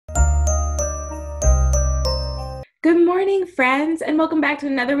Good morning, friends, and welcome back to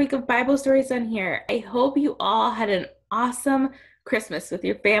another week of Bible stories on here. I hope you all had an awesome Christmas with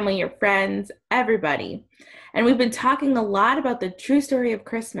your family, your friends, everybody. And we've been talking a lot about the true story of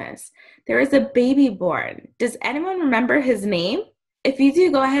Christmas. There is a baby born. Does anyone remember his name? If you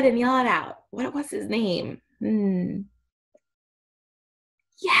do, go ahead and yell it out. What was his name?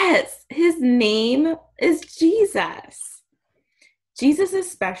 Yes, his name is Jesus. Jesus is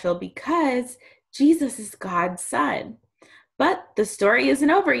special because Jesus is God's son. But the story isn't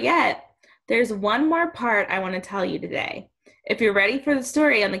over yet. There's one more part I want to tell you today. If you're ready for the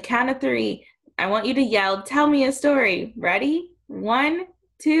story, on the count of three, I want you to yell, "Tell me a story." Ready? One,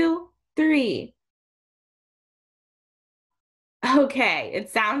 two, three. Okay, it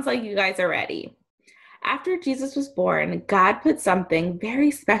sounds like you guys are ready. After Jesus was born, God put something very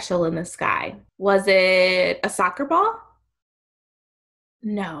special in the sky. Was it a soccer ball?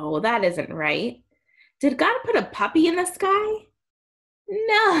 No, that isn't right. Did God put a puppy in the sky?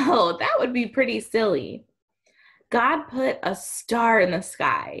 No, that would be pretty silly. God put a star in the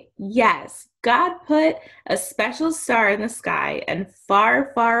sky. Yes, God put a special star in the sky, and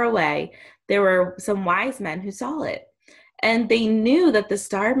far, far away, there were some wise men who saw it. And they knew that the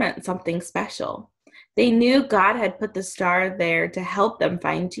star meant something special. They knew God had put the star there to help them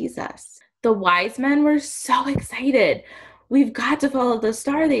find Jesus. The wise men were so excited. "We've got to follow the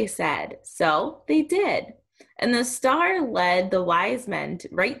star," they said. So they did. And the star led the wise men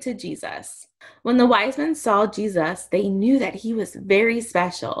right to Jesus. When the wise men saw Jesus, they knew that he was very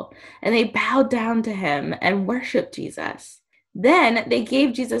special, and they bowed down to him and worshiped Jesus. Then they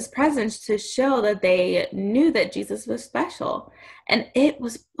gave Jesus presents to show that they knew that Jesus was special, and it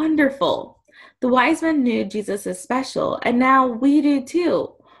was wonderful. The wise men knew Jesus is special, and now we do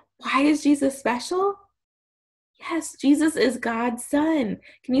too. Why is Jesus special? Yes, Jesus is God's son.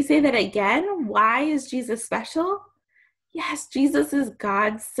 Can you say that again? Why is Jesus special? Yes, Jesus is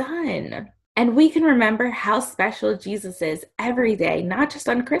God's son. And we can remember how special Jesus is every day, not just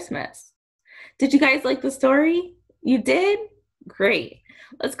on Christmas. Did you guys like the story? You did? Great.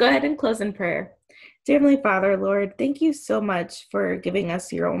 Let's go ahead and close in prayer. Dear Heavenly Father, Lord, thank you so much for giving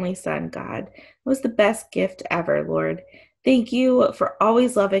us your only son, God. It was the best gift ever, Lord. Thank you for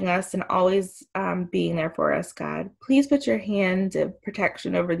always loving us and always being there for us, God. Please put your hand of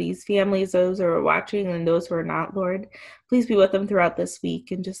protection over these families, those who are watching and those who are not, Lord. Please be with them throughout this week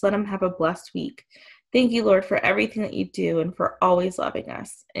and just let them have a blessed week. Thank you, Lord, for everything that you do and for always loving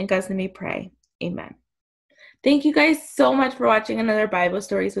us. In God's name we pray. Amen. Thank you guys so much for watching another Bible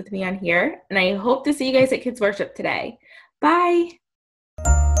Stories with me on here, and I hope to see you guys at Kids Worship today. Bye!